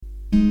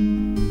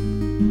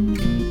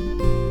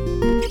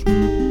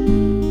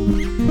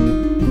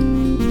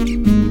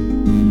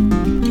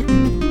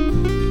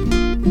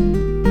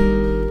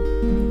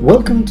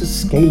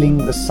Scaling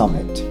the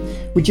Summit,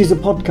 which is a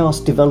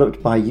podcast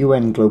developed by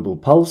UN Global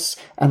Pulse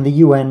and the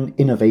UN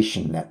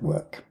Innovation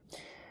Network.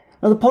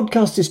 Now, the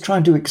podcast is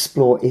trying to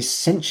explore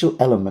essential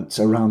elements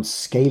around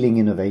scaling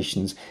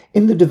innovations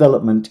in the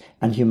development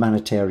and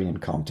humanitarian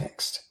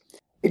context.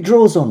 It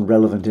draws on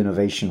relevant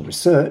innovation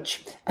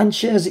research and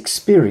shares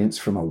experience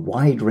from a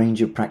wide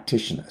range of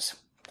practitioners.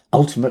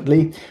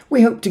 Ultimately,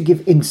 we hope to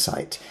give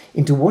insight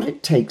into what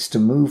it takes to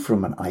move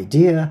from an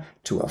idea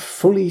to a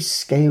fully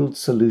scaled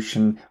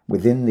solution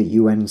within the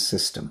UN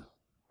system.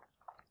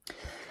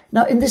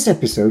 Now, in this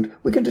episode,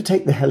 we're going to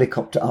take the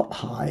helicopter up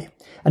high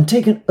and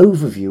take an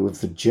overview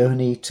of the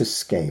journey to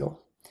scale.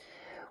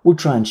 We'll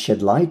try and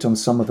shed light on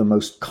some of the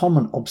most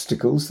common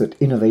obstacles that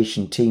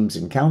innovation teams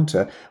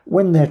encounter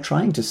when they're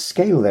trying to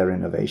scale their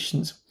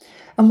innovations,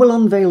 and we'll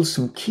unveil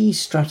some key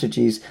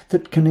strategies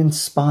that can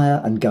inspire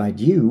and guide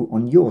you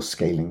on your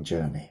scaling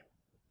journey.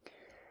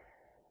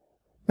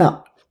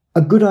 Now,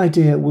 a good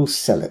idea will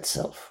sell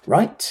itself,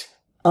 right?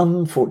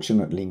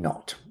 Unfortunately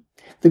not.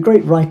 The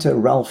great writer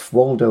Ralph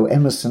Waldo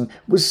Emerson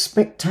was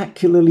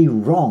spectacularly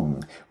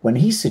wrong when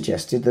he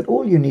suggested that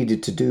all you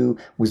needed to do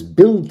was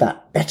build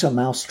that better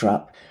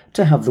mousetrap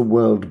to have the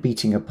world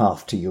beating a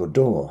path to your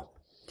door.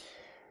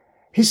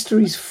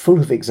 History's full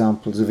of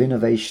examples of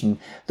innovation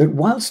that,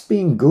 whilst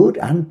being good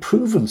and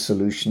proven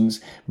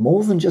solutions,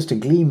 more than just a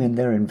gleam in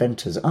their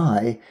inventor's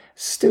eye,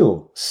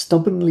 still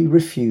stubbornly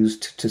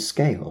refused to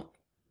scale.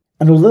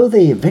 And although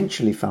they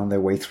eventually found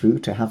their way through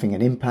to having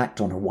an impact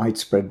on a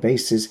widespread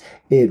basis,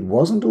 it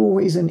wasn't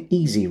always an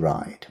easy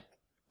ride.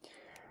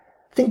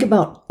 Think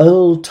about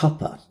Earl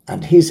Tupper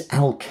and his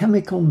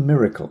alchemical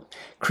miracle,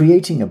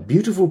 creating a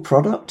beautiful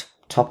product,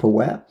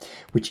 Tupperware,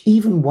 which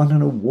even won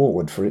an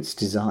award for its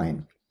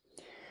design.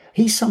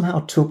 He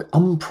somehow took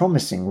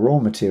unpromising raw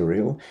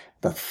material,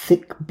 the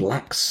thick,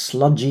 black,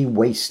 sludgy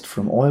waste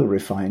from oil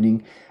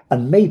refining,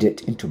 and made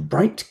it into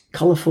bright,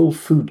 colourful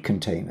food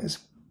containers.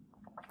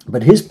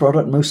 But his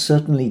product most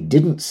certainly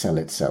didn't sell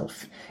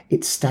itself.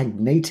 It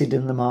stagnated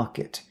in the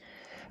market,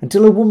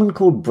 until a woman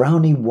called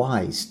Brownie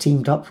Wise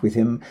teamed up with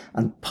him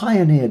and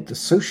pioneered the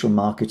social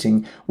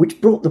marketing which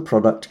brought the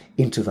product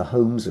into the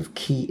homes of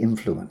key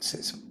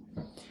influencers.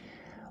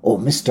 Or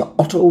Mr.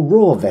 Otto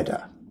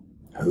Rohrwedder.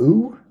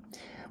 Who?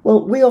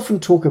 Well, we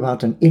often talk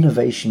about an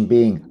innovation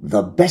being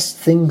the best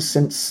thing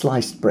since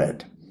sliced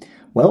bread.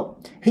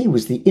 Well, he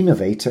was the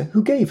innovator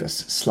who gave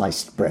us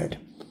sliced bread.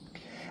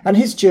 And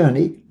his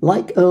journey,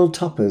 like Earl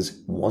Tupper's,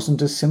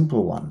 wasn't a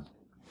simple one.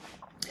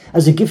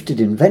 As a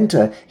gifted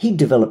inventor, he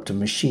developed a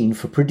machine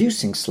for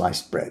producing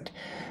sliced bread,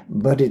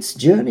 but its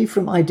journey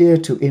from idea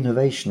to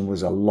innovation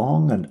was a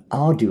long and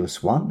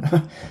arduous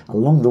one.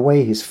 Along the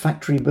way, his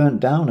factory burnt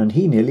down and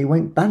he nearly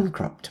went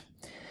bankrupt.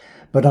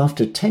 But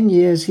after 10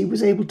 years, he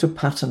was able to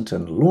patent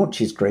and launch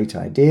his great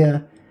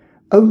idea,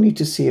 only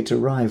to see it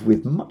arrive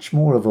with much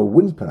more of a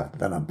whimper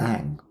than a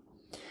bang.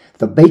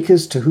 The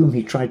bakers to whom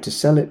he tried to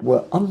sell it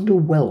were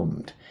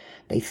underwhelmed.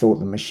 They thought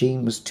the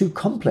machine was too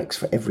complex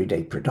for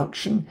everyday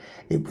production,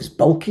 it was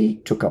bulky,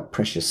 took up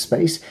precious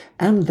space,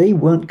 and they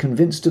weren't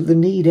convinced of the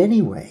need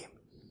anyway.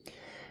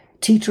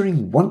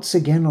 Teetering once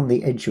again on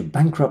the edge of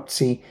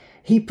bankruptcy,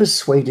 he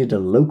persuaded a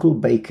local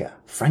baker,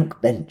 Frank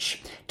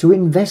Bench, to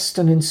invest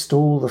and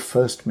install the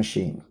first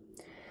machine.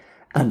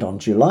 And on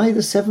July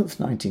the 7th,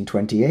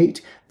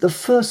 1928, the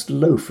first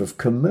loaf of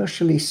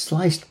commercially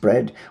sliced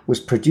bread was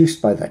produced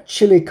by the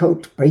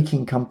Chillicothe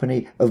Baking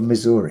Company of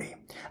Missouri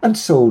and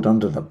sold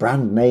under the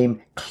brand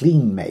name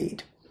Clean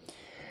Made.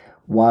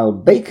 While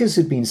bakers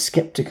had been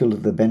skeptical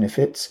of the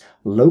benefits,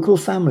 local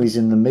families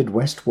in the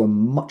Midwest were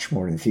much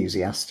more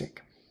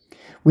enthusiastic.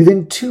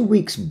 Within 2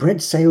 weeks,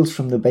 bread sales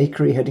from the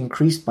bakery had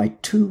increased by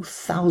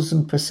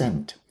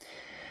 2,000%.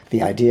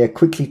 The idea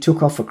quickly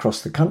took off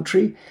across the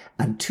country,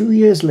 and 2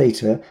 years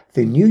later,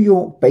 the New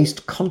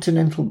York-based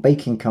Continental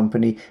Baking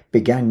Company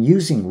began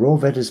using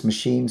Rohrwedder's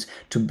machines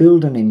to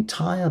build an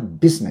entire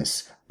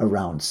business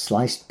around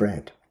sliced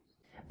bread.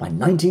 By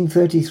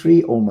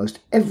 1933, almost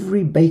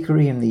every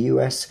bakery in the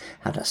US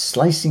had a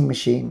slicing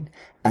machine,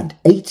 and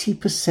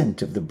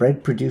 80% of the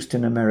bread produced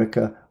in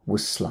America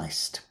was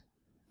sliced.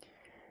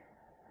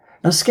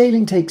 Now,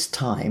 scaling takes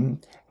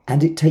time,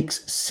 and it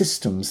takes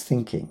systems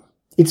thinking.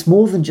 It's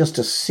more than just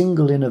a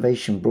single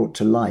innovation brought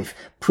to life,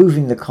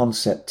 proving the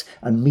concept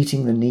and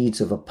meeting the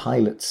needs of a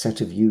pilot set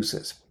of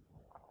users.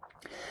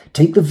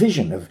 Take the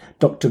vision of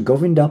Dr.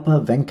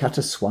 Govindappa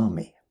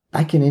Venkataswamy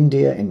back in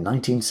India in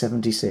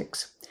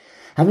 1976.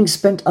 Having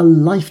spent a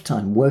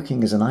lifetime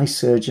working as an eye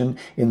surgeon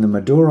in the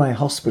Madurai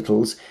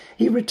hospitals,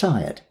 he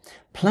retired,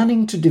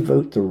 planning to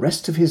devote the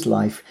rest of his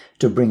life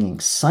to bringing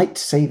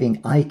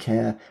sight-saving eye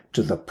care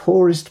to the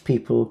poorest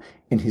people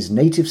in his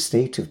native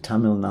state of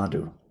Tamil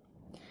Nadu.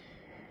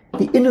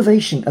 The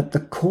innovation at the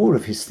core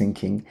of his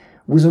thinking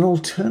was an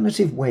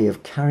alternative way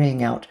of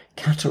carrying out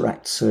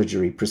cataract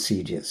surgery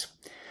procedures,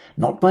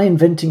 not by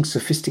inventing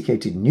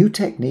sophisticated new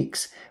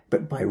techniques,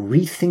 but by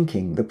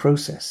rethinking the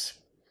process.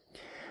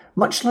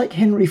 Much like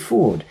Henry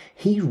Ford,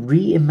 he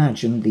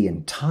reimagined the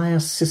entire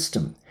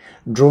system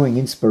drawing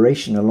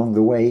inspiration along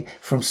the way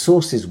from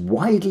sources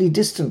widely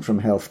distant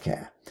from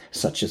healthcare,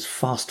 such as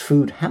fast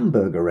food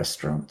hamburger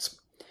restaurants.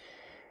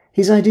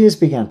 His ideas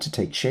began to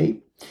take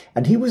shape,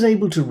 and he was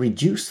able to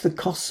reduce the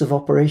costs of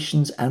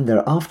operations and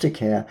their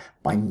aftercare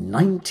by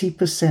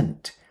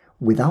 90%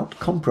 without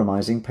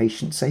compromising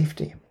patient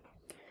safety.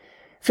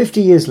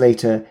 50 years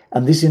later,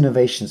 and this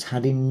innovation's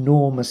had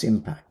enormous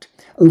impact.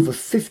 Over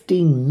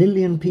 15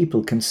 million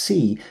people can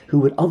see who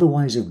would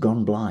otherwise have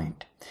gone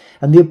blind,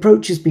 and the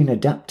approach has been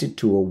adapted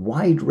to a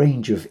wide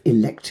range of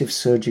elective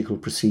surgical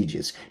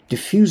procedures,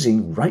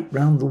 diffusing right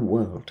round the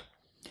world.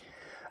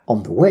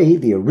 On the way,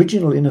 the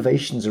original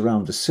innovations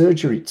around the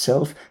surgery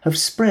itself have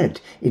spread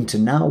into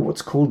now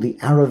what's called the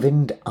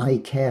Aravind Eye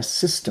Care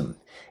System,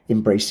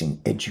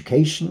 embracing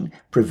education,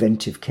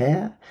 preventive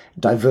care,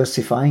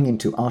 diversifying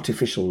into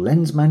artificial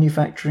lens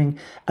manufacturing,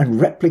 and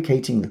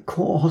replicating the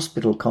core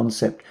hospital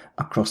concept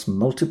across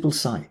multiple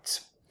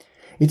sites.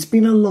 It's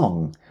been a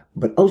long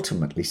but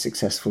ultimately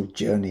successful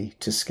journey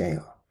to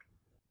scale.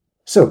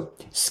 So,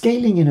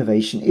 scaling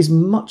innovation is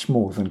much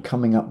more than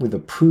coming up with a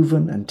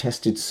proven and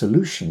tested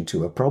solution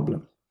to a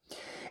problem.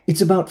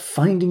 It's about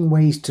finding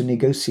ways to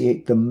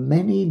negotiate the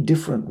many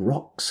different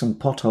rocks and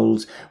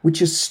potholes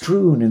which are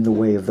strewn in the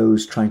way of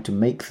those trying to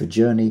make the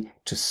journey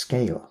to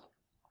scale.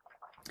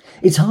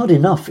 It's hard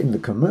enough in the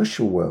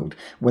commercial world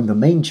when the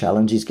main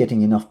challenge is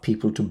getting enough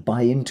people to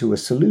buy into a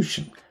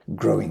solution,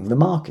 growing the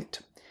market.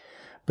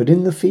 But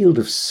in the field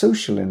of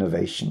social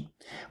innovation,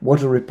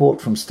 what a report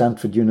from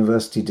Stanford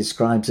University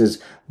describes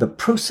as the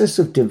process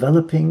of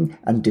developing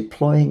and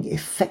deploying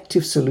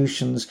effective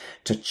solutions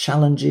to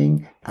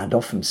challenging and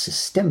often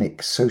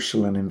systemic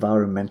social and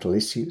environmental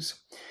issues.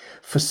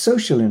 For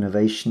social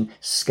innovation,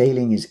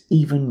 scaling is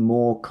even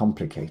more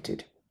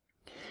complicated.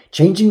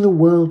 Changing the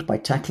world by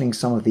tackling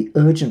some of the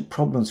urgent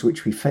problems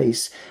which we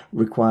face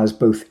requires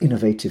both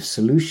innovative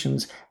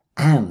solutions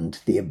and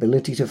the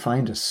ability to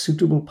find a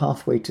suitable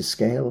pathway to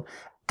scale,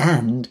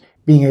 and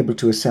being able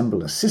to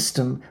assemble a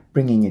system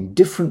bringing in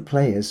different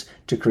players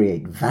to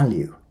create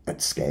value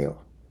at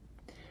scale.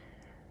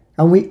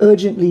 And we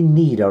urgently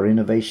need our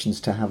innovations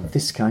to have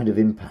this kind of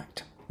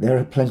impact. There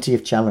are plenty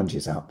of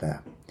challenges out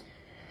there.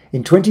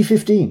 In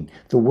 2015,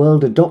 the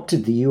world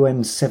adopted the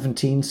UN's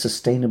 17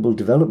 Sustainable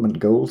Development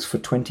Goals for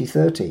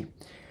 2030.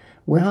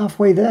 We're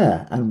halfway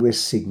there, and we're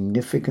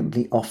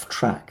significantly off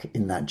track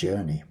in that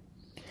journey.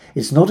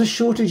 It's not a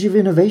shortage of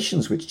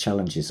innovations which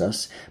challenges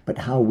us, but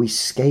how we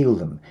scale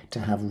them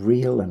to have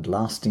real and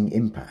lasting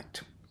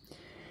impact.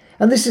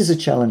 And this is a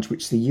challenge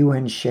which the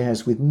UN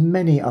shares with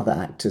many other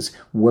actors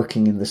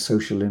working in the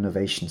social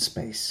innovation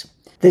space.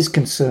 There's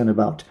concern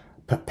about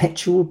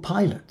perpetual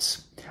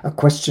pilots, a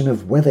question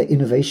of whether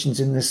innovations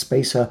in this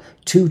space are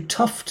too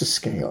tough to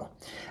scale,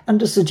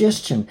 and a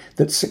suggestion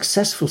that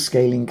successful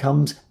scaling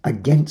comes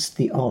against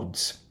the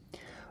odds.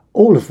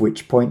 All of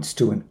which points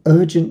to an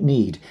urgent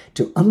need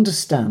to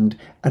understand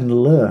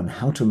and learn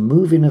how to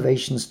move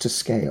innovations to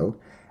scale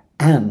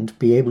and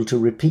be able to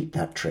repeat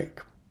that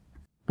trick.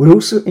 We're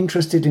also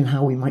interested in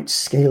how we might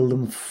scale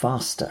them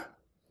faster.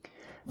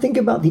 Think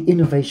about the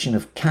innovation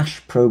of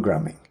cash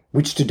programming,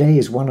 which today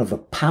is one of the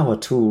power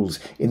tools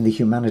in the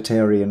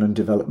humanitarian and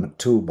development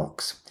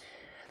toolbox.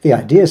 The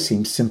idea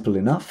seems simple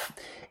enough.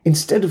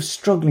 Instead of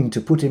struggling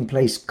to put in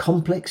place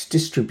complex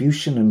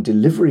distribution and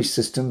delivery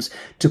systems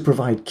to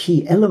provide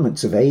key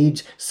elements of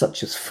aid,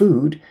 such as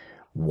food,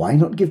 why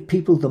not give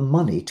people the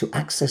money to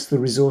access the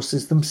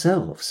resources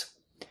themselves?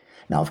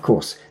 Now, of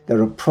course,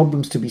 there are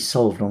problems to be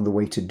solved on the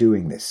way to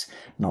doing this,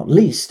 not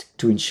least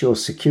to ensure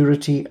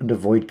security and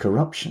avoid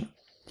corruption.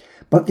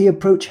 But the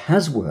approach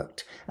has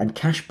worked, and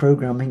cash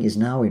programming is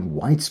now in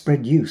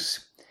widespread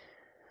use.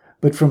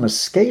 But from a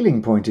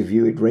scaling point of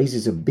view, it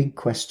raises a big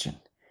question.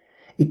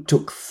 It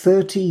took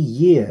 30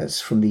 years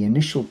from the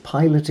initial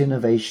pilot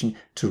innovation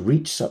to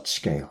reach such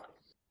scale.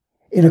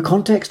 In a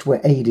context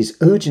where aid is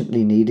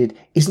urgently needed,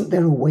 isn't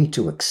there a way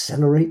to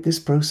accelerate this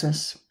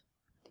process?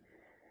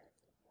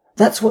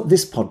 That's what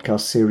this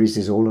podcast series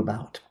is all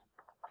about.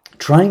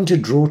 Trying to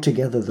draw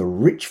together the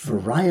rich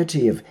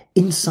variety of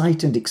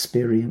insight and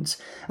experience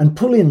and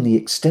pull in the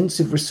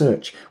extensive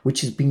research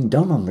which has been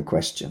done on the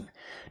question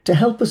to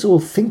help us all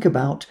think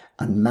about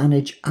and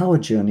manage our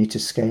journey to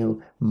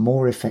scale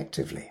more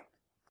effectively.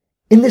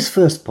 In this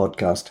first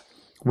podcast,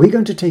 we're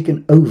going to take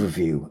an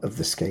overview of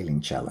the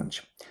scaling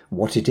challenge,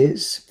 what it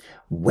is,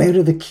 where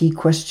are the key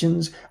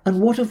questions,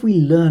 and what have we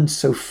learned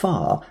so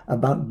far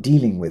about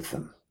dealing with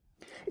them.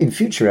 In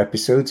future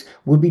episodes,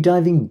 we'll be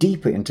diving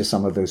deeper into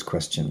some of those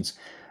questions,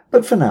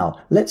 but for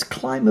now, let's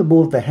climb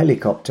aboard the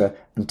helicopter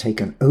and take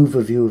an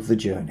overview of the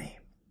journey.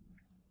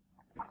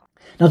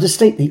 Now, to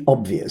state the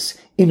obvious,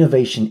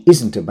 innovation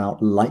isn't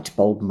about light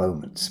bulb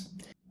moments.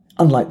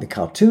 Unlike the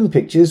cartoon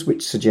pictures,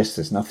 which suggest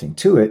there's nothing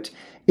to it,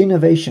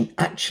 innovation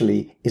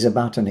actually is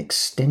about an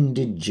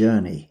extended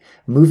journey,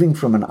 moving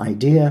from an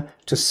idea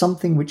to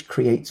something which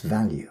creates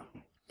value.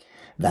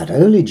 That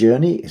early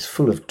journey is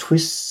full of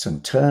twists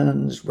and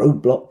turns,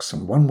 roadblocks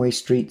and one-way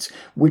streets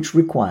which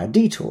require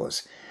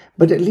detours,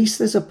 but at least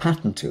there's a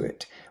pattern to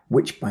it,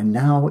 which by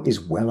now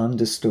is well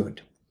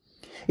understood.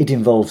 It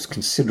involves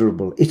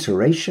considerable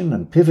iteration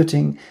and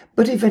pivoting,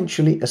 but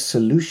eventually a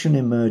solution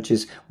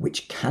emerges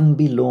which can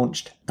be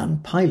launched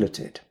and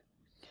piloted.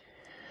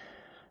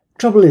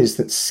 Trouble is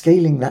that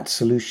scaling that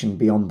solution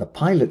beyond the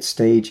pilot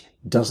stage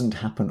doesn't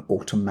happen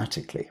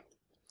automatically.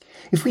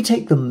 If we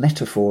take the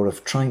metaphor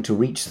of trying to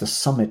reach the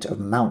summit of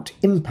Mount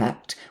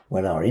Impact,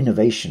 where our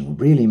innovation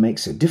really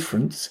makes a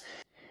difference,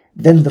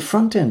 then the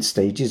front-end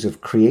stages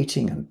of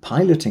creating and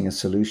piloting a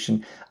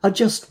solution are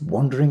just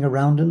wandering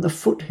around in the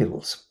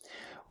foothills.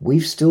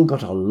 We've still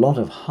got a lot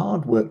of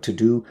hard work to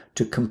do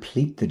to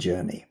complete the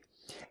journey,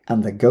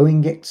 and the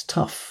going gets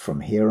tough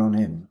from here on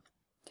in.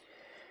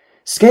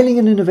 Scaling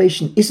an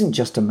innovation isn't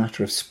just a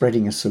matter of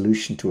spreading a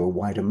solution to a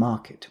wider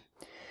market.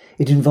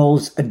 It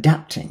involves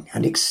adapting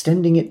and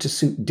extending it to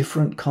suit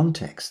different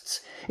contexts.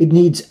 It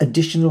needs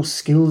additional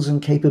skills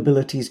and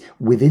capabilities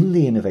within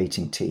the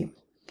innovating team.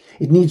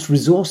 It needs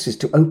resources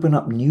to open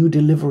up new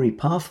delivery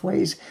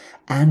pathways,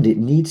 and it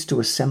needs to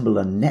assemble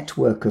a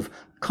network of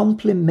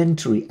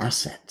complementary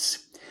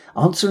assets,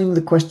 answering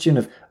the question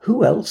of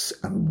who else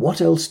and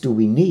what else do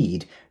we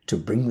need to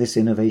bring this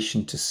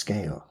innovation to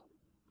scale.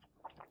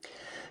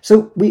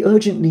 So we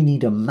urgently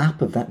need a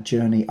map of that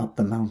journey up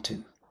the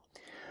mountain,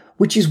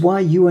 which is why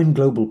UN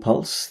Global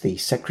Pulse, the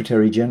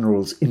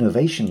Secretary-General's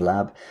Innovation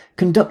Lab,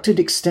 conducted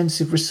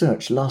extensive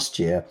research last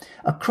year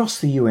across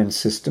the UN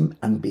system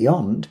and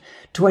beyond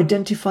to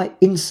identify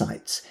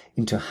insights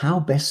into how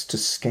best to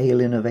scale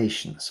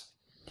innovations.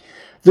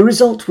 The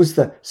result was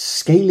the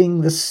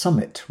Scaling the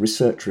Summit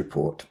research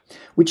report,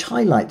 which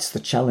highlights the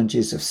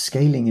challenges of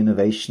scaling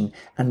innovation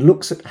and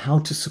looks at how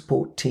to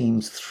support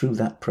teams through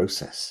that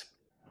process.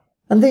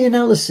 And the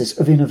analysis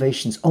of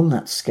innovations on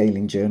that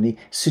scaling journey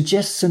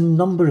suggests a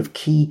number of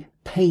key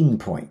pain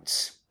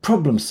points,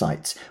 problem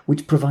sites,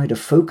 which provide a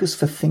focus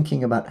for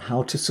thinking about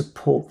how to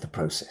support the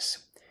process.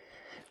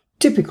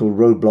 Typical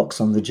roadblocks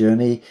on the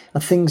journey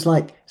are things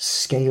like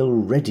scale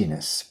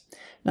readiness.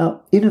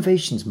 Now,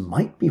 innovations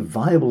might be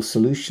viable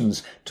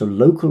solutions to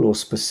local or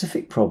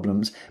specific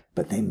problems,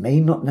 but they may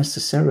not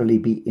necessarily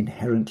be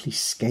inherently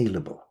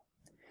scalable.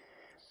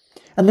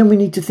 And then we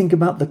need to think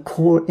about the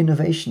core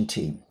innovation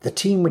team. The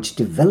team which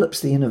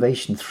develops the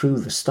innovation through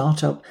the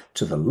startup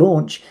to the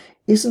launch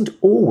isn't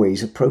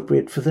always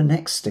appropriate for the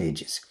next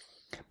stages,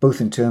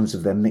 both in terms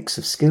of their mix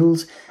of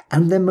skills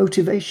and their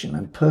motivation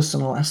and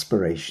personal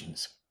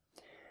aspirations.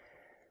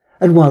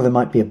 And while there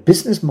might be a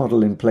business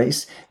model in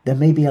place, there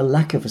may be a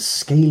lack of a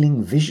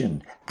scaling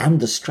vision and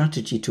the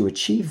strategy to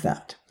achieve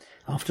that.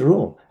 After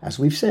all, as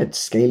we've said,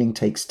 scaling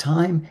takes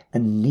time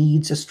and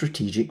needs a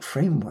strategic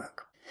framework.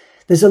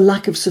 There's a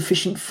lack of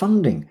sufficient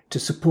funding to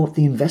support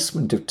the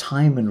investment of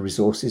time and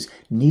resources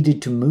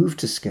needed to move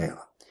to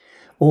scale.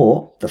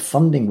 Or the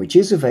funding which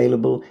is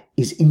available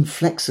is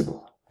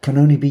inflexible, can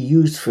only be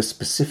used for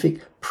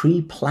specific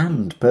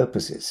pre-planned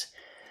purposes.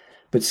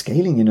 But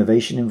scaling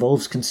innovation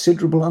involves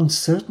considerable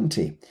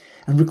uncertainty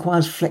and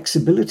requires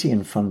flexibility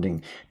in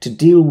funding to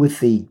deal with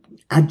the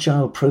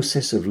agile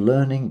process of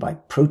learning by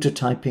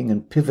prototyping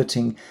and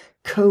pivoting,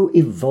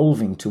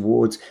 co-evolving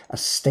towards a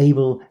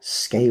stable,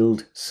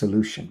 scaled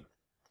solution.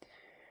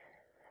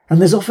 And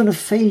there's often a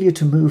failure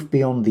to move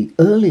beyond the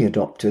early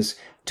adopters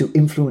to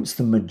influence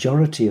the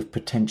majority of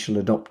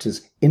potential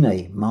adopters in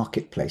a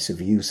marketplace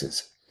of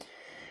users.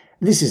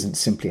 This isn't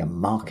simply a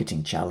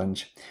marketing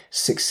challenge.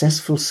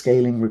 Successful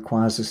scaling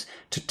requires us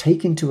to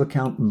take into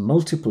account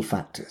multiple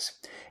factors,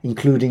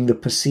 including the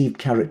perceived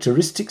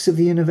characteristics of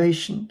the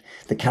innovation,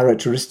 the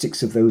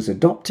characteristics of those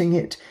adopting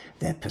it,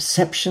 their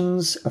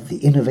perceptions of the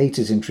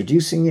innovators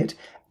introducing it,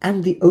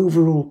 and the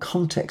overall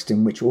context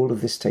in which all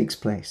of this takes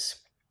place.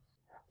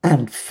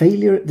 And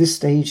failure at this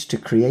stage to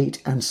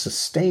create and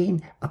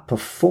sustain a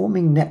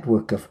performing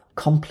network of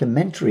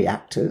complementary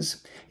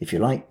actors, if you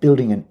like,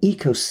 building an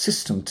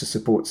ecosystem to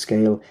support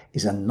scale,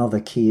 is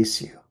another key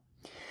issue.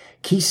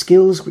 Key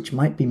skills which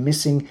might be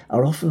missing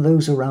are often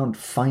those around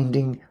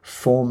finding,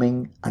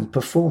 forming, and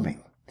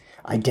performing,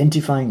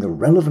 identifying the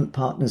relevant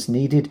partners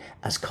needed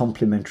as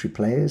complementary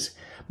players,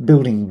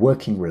 building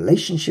working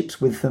relationships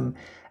with them,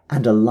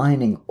 and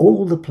aligning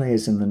all the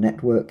players in the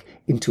network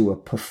into a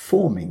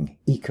performing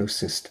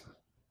ecosystem.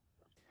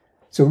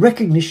 So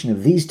recognition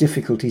of these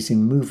difficulties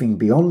in moving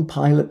beyond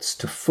pilots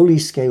to fully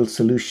scaled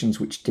solutions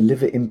which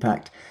deliver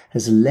impact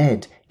has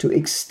led to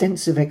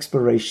extensive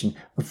exploration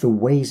of the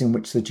ways in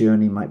which the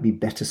journey might be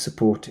better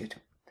supported.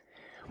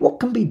 What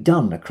can be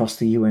done across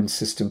the UN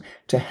system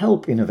to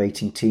help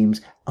innovating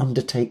teams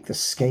undertake the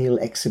scale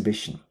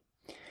exhibition?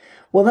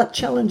 Well, that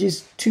challenge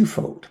is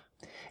twofold.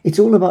 It's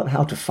all about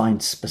how to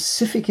find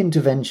specific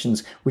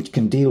interventions which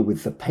can deal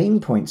with the pain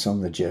points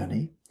on the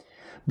journey,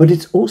 but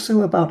it's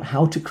also about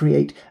how to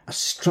create a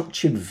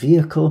structured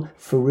vehicle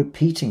for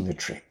repeating the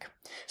trick,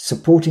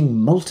 supporting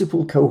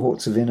multiple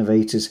cohorts of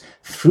innovators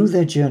through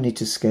their journey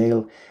to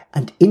scale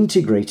and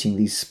integrating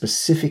these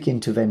specific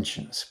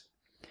interventions.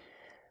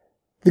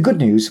 The good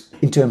news,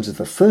 in terms of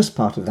the first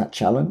part of that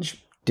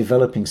challenge,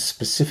 developing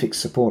specific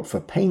support for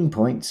pain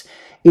points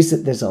is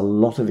that there's a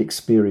lot of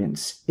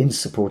experience in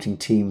supporting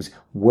teams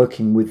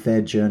working with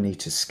their journey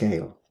to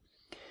scale.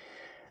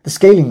 The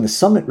Scaling the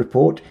Summit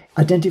report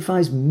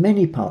identifies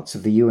many parts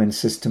of the UN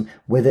system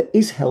where there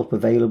is help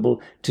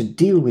available to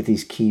deal with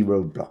these key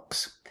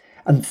roadblocks.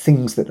 And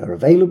things that are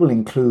available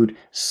include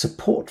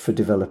support for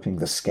developing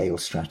the scale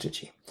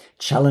strategy,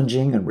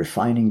 challenging and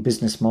refining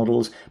business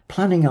models,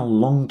 planning a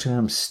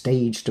long-term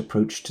staged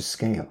approach to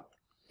scale.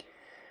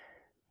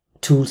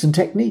 Tools and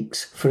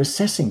techniques for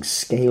assessing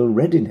scale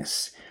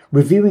readiness,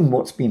 reviewing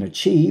what's been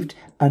achieved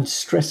and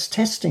stress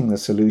testing the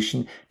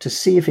solution to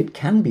see if it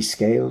can be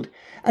scaled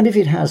and if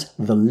it has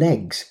the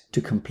legs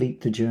to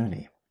complete the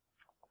journey.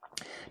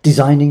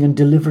 Designing and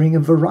delivering a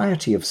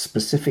variety of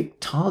specific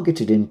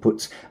targeted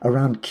inputs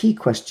around key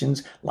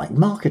questions like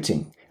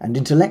marketing and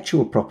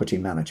intellectual property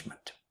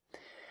management.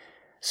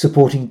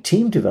 Supporting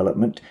team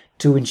development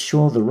to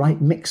ensure the right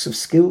mix of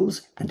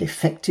skills and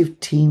effective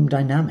team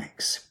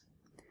dynamics.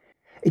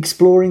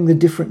 Exploring the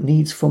different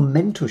needs for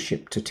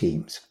mentorship to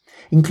teams,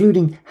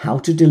 including how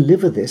to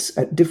deliver this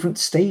at different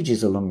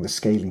stages along the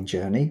scaling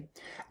journey,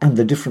 and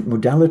the different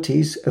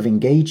modalities of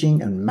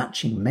engaging and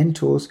matching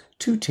mentors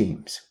to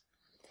teams.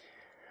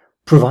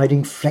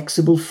 Providing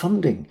flexible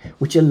funding,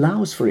 which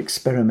allows for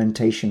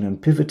experimentation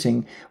and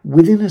pivoting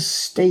within a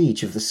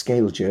stage of the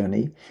scale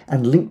journey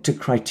and linked to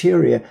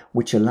criteria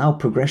which allow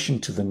progression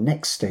to the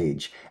next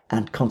stage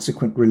and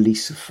consequent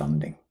release of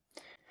funding.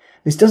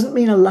 This doesn't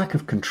mean a lack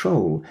of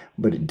control,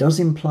 but it does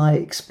imply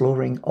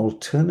exploring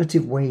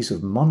alternative ways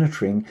of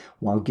monitoring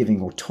while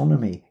giving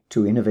autonomy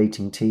to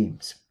innovating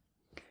teams.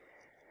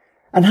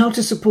 And how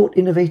to support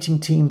innovating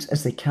teams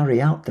as they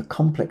carry out the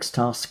complex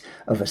task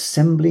of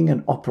assembling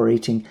and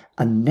operating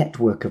a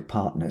network of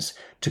partners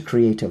to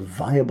create a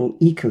viable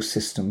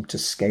ecosystem to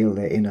scale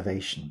their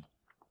innovation.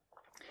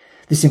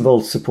 This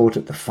involves support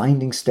at the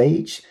finding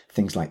stage,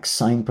 things like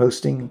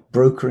signposting,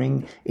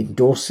 brokering,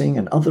 endorsing,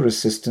 and other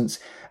assistance,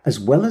 as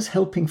well as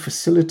helping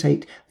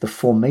facilitate the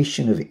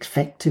formation of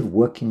effective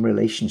working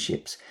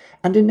relationships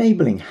and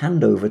enabling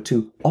handover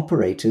to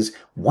operators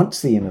once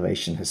the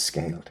innovation has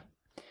scaled.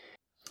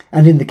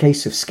 And in the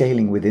case of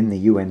scaling within the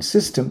UN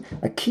system,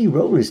 a key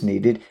role is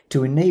needed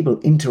to enable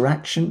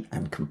interaction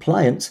and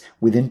compliance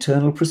with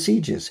internal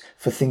procedures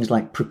for things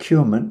like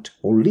procurement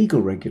or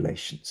legal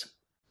regulations.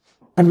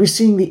 And we're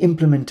seeing the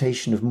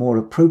implementation of more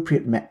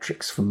appropriate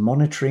metrics for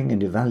monitoring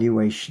and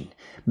evaluation,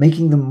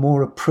 making them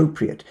more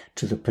appropriate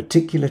to the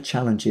particular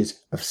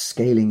challenges of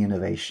scaling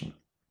innovation.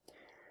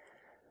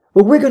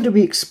 Well, we're going to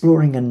be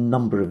exploring a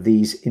number of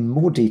these in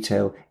more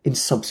detail in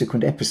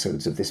subsequent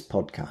episodes of this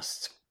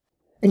podcast.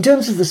 In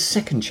terms of the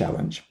second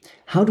challenge,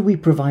 how do we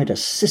provide a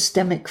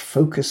systemic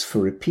focus for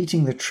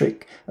repeating the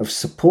trick of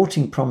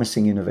supporting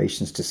promising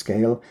innovations to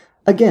scale?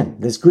 Again,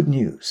 there's good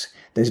news.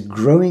 There's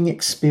growing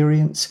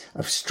experience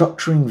of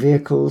structuring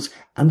vehicles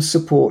and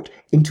support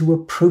into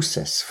a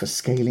process for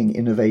scaling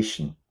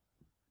innovation.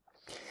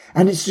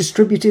 And it's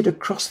distributed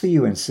across the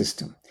UN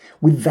system,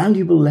 with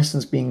valuable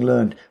lessons being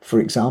learned, for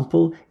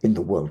example, in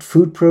the World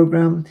Food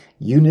Programme,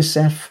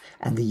 UNICEF,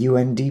 and the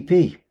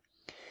UNDP.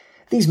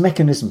 These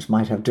mechanisms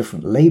might have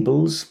different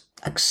labels,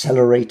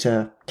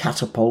 accelerator,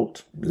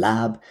 catapult,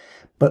 lab,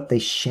 but they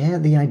share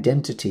the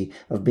identity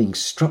of being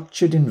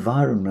structured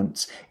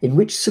environments in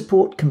which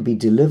support can be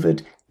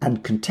delivered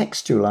and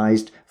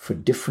contextualized for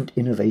different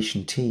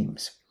innovation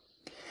teams.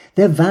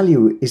 Their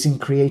value is in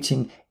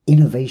creating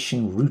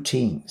innovation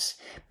routines,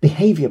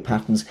 behavior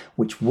patterns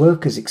which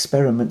work as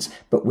experiments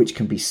but which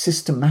can be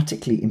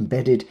systematically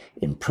embedded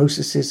in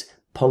processes,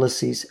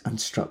 policies, and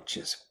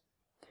structures.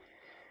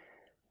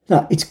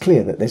 Now, it's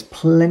clear that there's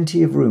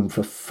plenty of room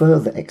for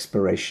further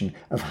exploration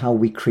of how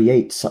we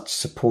create such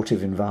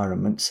supportive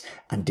environments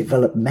and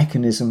develop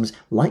mechanisms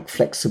like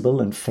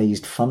flexible and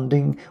phased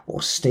funding or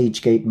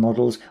stage gate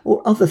models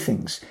or other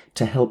things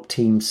to help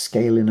teams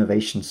scale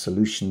innovation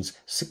solutions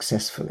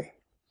successfully.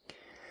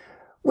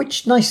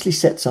 Which nicely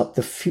sets up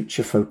the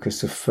future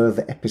focus of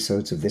further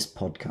episodes of this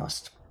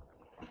podcast.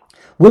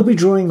 We'll be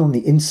drawing on the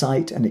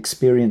insight and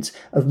experience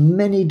of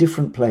many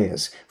different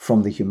players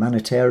from the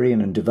humanitarian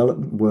and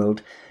development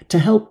world to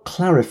help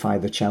clarify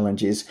the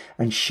challenges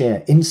and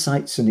share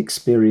insights and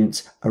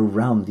experience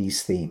around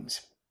these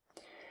themes.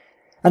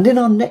 And in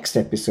our next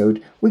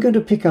episode, we're going to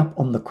pick up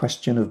on the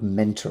question of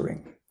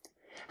mentoring.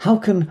 How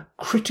can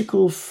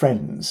critical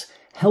friends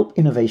help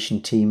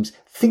innovation teams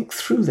think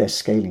through their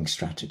scaling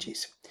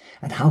strategies?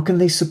 And how can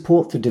they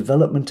support the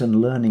development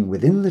and learning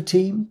within the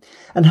team?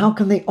 And how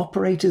can they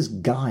operate as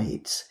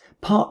guides,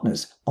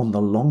 partners on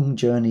the long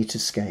journey to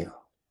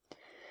scale?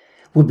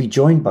 We'll be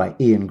joined by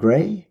Ian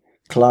Gray,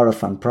 Clara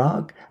van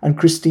Praag, and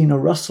Christina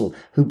Russell,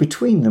 who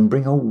between them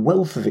bring a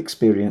wealth of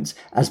experience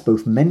as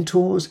both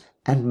mentors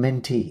and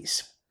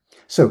mentees.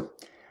 So,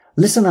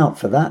 listen out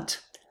for that,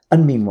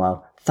 and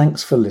meanwhile,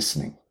 thanks for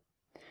listening.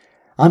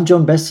 I'm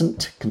John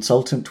Besant,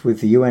 consultant with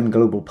the UN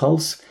Global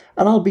Pulse,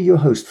 and I'll be your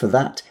host for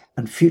that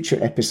and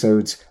future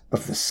episodes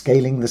of the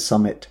Scaling the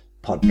Summit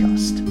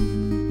podcast.